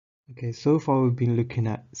Okay, so far we've been looking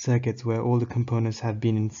at circuits where all the components have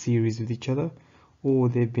been in series with each other or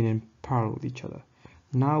they've been in parallel with each other.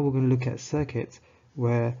 Now we're going to look at circuits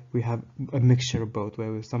where we have a mixture of both,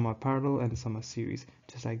 where some are parallel and some are series,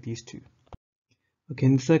 just like these two. Okay,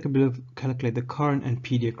 in the circuit below, calculate the current and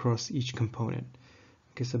PD across each component.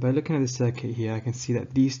 Okay, so by looking at the circuit here, I can see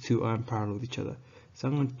that these two are in parallel with each other. So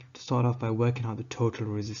I'm going to start off by working out the total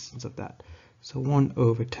resistance of that. So 1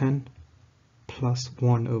 over 10 plus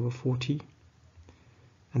 1 over 40,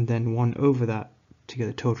 and then 1 over that to get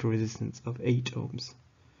a total resistance of 8 ohms.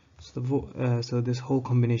 So this whole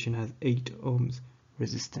combination has 8 ohms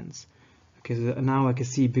resistance. Okay, so now I can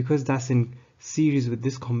see, because that's in series with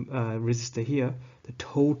this resistor here, the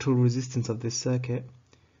total resistance of this circuit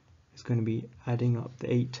is going to be adding up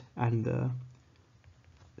the 8 and the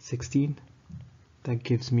 16. That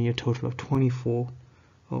gives me a total of 24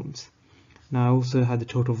 ohms. Now I also had the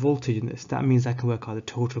total voltage in this. That means I can work out the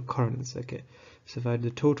total current in the circuit. So if I had the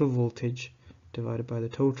total voltage divided by the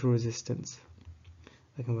total resistance,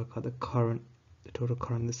 I can work out the total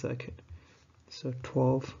current in the circuit. So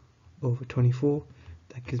 12 over 24,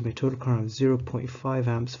 that gives me a total current of 0.5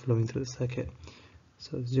 amps flowing through the circuit.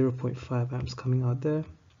 So 0.5 amps coming out there,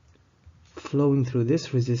 flowing through this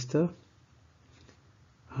resistor.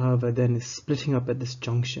 However, then is splitting up at this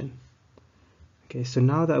junction. Okay, so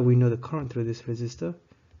now that we know the current through this resistor,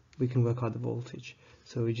 we can work out the voltage.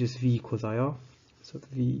 So we just V equals IR. So the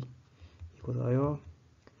V equals IR.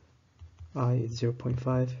 I is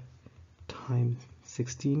 0.5 times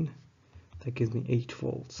 16. That gives me 8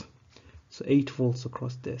 volts. So 8 volts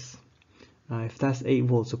across this. Now if that's 8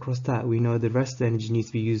 volts across that, we know the rest of the energy needs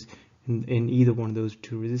to be used in either one of those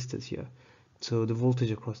two resistors here. So the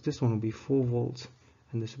voltage across this one will be 4 volts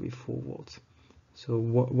and this will be 4 volts. So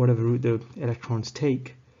whatever route the electrons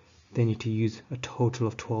take, they need to use a total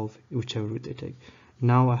of 12, whichever route they take.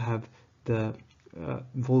 Now I have the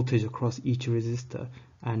voltage across each resistor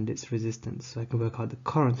and its resistance, so I can work out the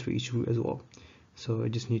current through each route as well. So I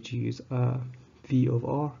just need to use V of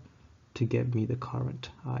R to get me the current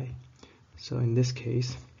I. So in this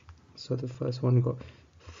case, so the first one, we got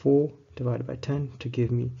 4 divided by 10 to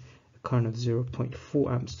give me a current of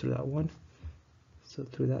 0.4 amps through that one. So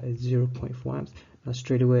through that is 0.4 amps. Now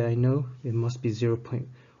straight away I know it must be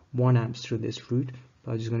 0.1 amps through this route,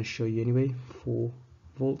 but I'm just going to show you anyway. 4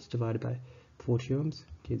 volts divided by 40 ohms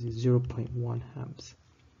gives you 0.1 amps.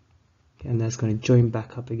 Okay, and that's going to join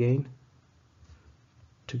back up again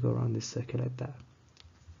to go around this circuit like that.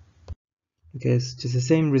 Okay, it's just the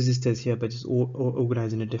same resistors here, but just all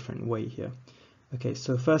organized in a different way here. Okay,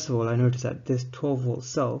 so first of all, I noticed that this 12 volt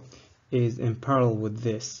cell is in parallel with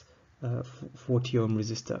this 40 ohm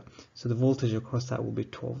resistor, so the voltage across that will be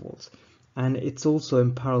 12 volts, and it's also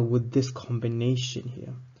in parallel with this combination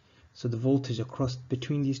here, so the voltage across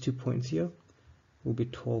between these 2 points here will be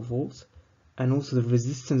 12 volts, and also the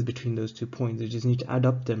resistance between those 2 points, you just need to add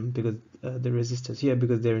up them because the resistors here,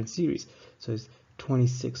 because they're in series, so it's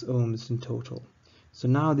 26 ohms in total. So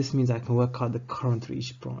now this means I can work out the current through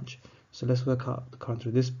each branch. So let's work out the current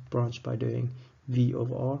through this branch by doing V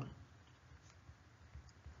over R.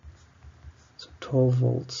 So 12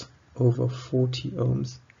 volts over 40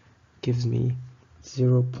 ohms gives me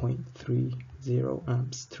 0.30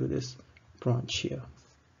 amps through this branch here.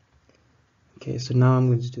 Okay, so now I'm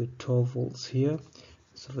going to do 12 volts here.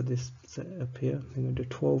 So for this up here, I'm going to do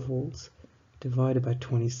 12 volts divided by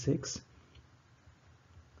 26.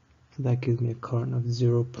 So that gives me a current of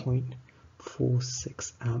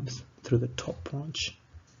 0.46 amps through the top branch.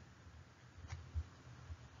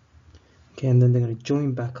 Okay, and then they're going to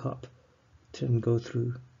join back up and go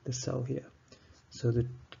through the cell here. So that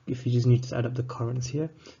if you just need to add up the currents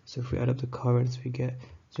here, so if we add up the currents, we get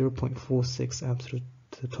 0.46 amps to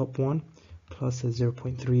the top one plus a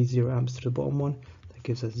 0.30 amps to the bottom one. That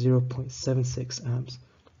gives us 0.76 amps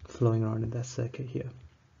flowing around in that circuit here.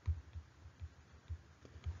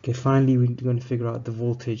 Okay, finally we're going to figure out the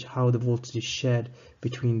voltage, how the voltage is shared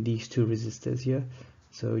between these two resistors here.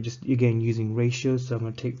 So just again using ratios, so I'm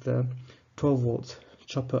going to take the 12 volts,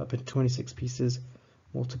 chop it up into 26 pieces,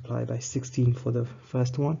 multiply by 16 for the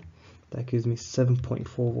first one. That gives me 7.4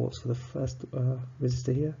 volts for the first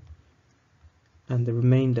resistor here, and the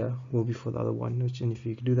remainder will be for the other one, which, and if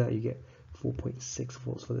you do that, you get 4.6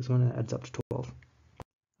 volts for this one, and it adds up to 12.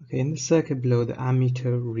 Okay, in the circuit below, the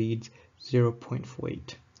ammeter reads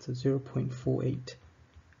 0.48, so 0.48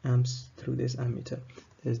 amps through this ammeter.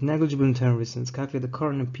 There's negligible internal resistance. Calculate the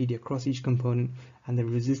current and PD across each component and the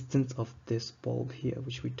resistance of this bulb here,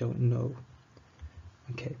 which we don't know.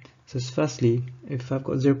 Okay, so firstly, if I've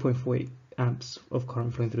got 0.48 amps of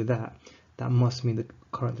current flowing through that, that must mean the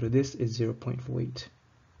current through this is 0.48.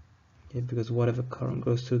 okay, because whatever current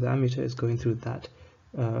goes through the ammeter is going through that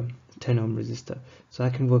 10 ohm resistor. So I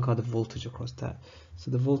can work out the voltage across that.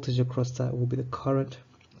 So the voltage across that will be the current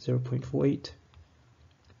 0.48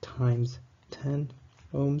 times 10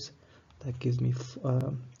 ohms. That gives me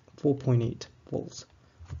 4.8 volts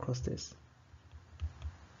across this.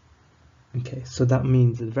 Okay, so that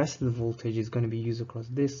means the rest of the voltage is going to be used across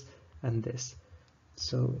this and this.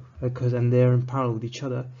 So and they're in parallel with each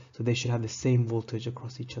other, so they should have the same voltage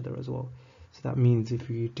across each other as well. So that means if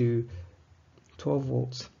you do 12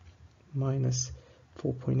 volts minus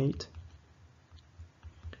 4.8,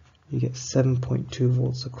 you get 7.2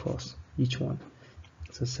 volts across each one.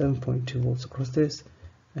 So 7.2 volts across this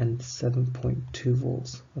and 7.2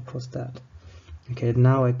 volts across that. Okay,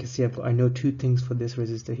 now I can see I know two things for this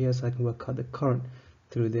resistor here, so I can work out the current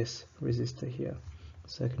through this resistor here.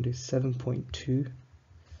 So I can do 7.2,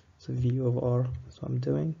 so V over R is what I'm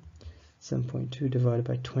doing. 7.2 divided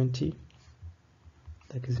by 20,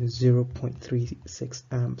 that gives me 0.36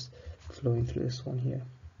 amps flowing through this one here.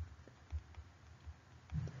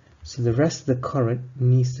 So the rest of the current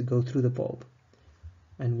needs to go through the bulb,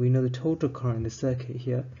 and we know the total current in the circuit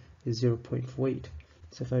here is 0.48.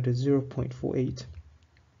 So if I do 0.48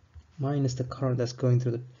 minus the current that's going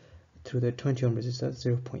through the 20 ohm resistor,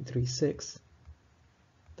 0.36,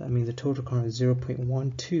 that means the total current is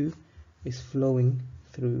 0.12 is flowing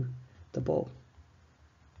through the bulb.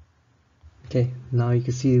 Okay, now you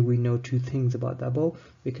can see we know two things about that bulb.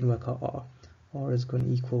 We can work out R. R is going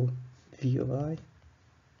to equal V over I,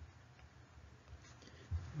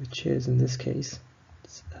 which is in this case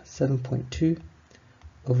 7.2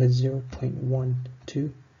 over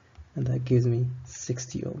 0.12, and that gives me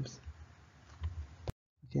 60 ohms.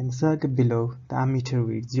 Okay, in the circuit below, the ammeter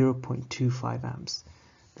reads 0.25 amps.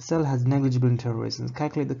 The cell has negligible internal resistance.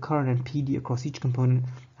 Calculate the current and PD across each component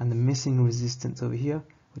and the missing resistance over here,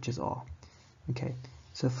 which is R. Okay,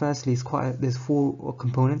 so firstly, there's 4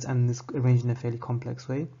 components and it's arranged in a fairly complex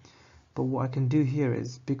way. But what I can do here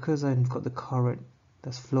is, because I've got the current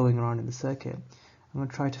that's flowing around in the circuit, I'm going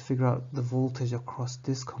to try to figure out the voltage across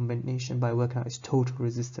this combination by working out its total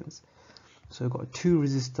resistance. So we've got 2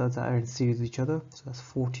 resistors that are in series with each other, so that's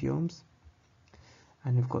 40 ohms.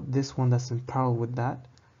 And we've got this one that's in parallel with that.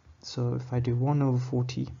 So if I do 1 over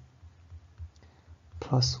 40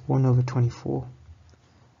 plus 1 over 24,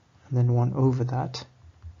 and then 1 over that,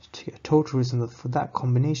 to get a total resistance for that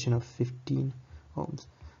combination of 15 ohms.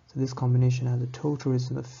 So this combination has a total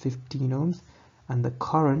resistance of 15 ohms, and the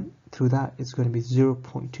current through that is going to be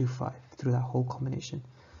 0.25 through that whole combination.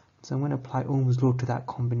 So I'm going to apply Ohm's law to that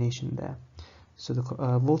combination there. So the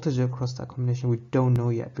voltage across that combination we don't know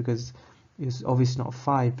yet, because it's obviously not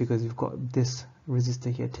 5, because we've got this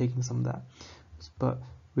resistor here taking some of that. But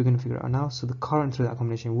we're going to figure it out now. So the current through that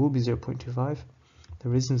combination will be 0.25. The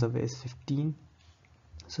resistance of it is 15.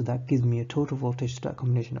 So that gives me a total voltage to that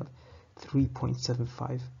combination of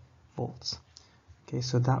 3.75 volts. Okay,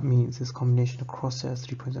 so that means this combination across there is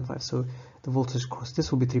 3.75. So the voltage across this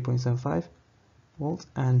will be 3.75 volts,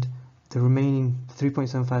 and the remaining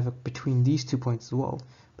 3.75 between these 2 points as well,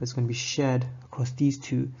 but it's going to be shared across these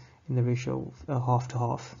two in the ratio of half to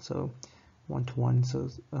half, so 1 to 1. So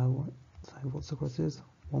 5 volts across this,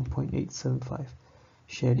 1.875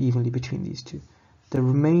 shared evenly between these two. The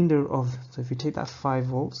remainder of, so if you take that 5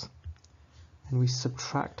 volts and we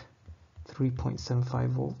subtract 3.75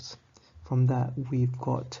 volts from that, we've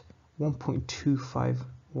got 1.25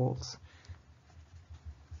 volts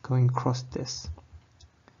going across this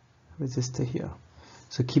resistor here.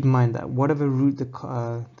 So keep in mind that whatever route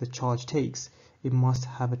the charge takes, it must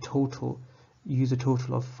have use a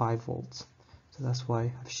total of 5 volts. So that's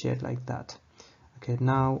why I've shared like that. Okay,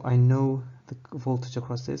 now I know the voltage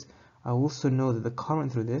across this. I also know that the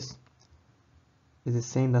current through this is the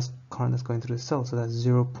same as current that's going through the cell, so that's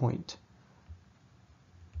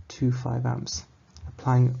 0.25 amps.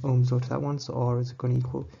 Applying Ohm's law to that one, so R is going to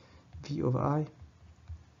equal V over I,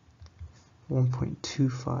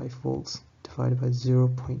 1.25 volts divided by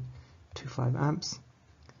 0.25 amps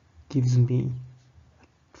gives me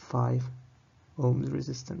 5 ohms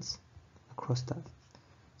resistance across that.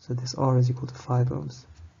 So this R is equal to 5 ohms.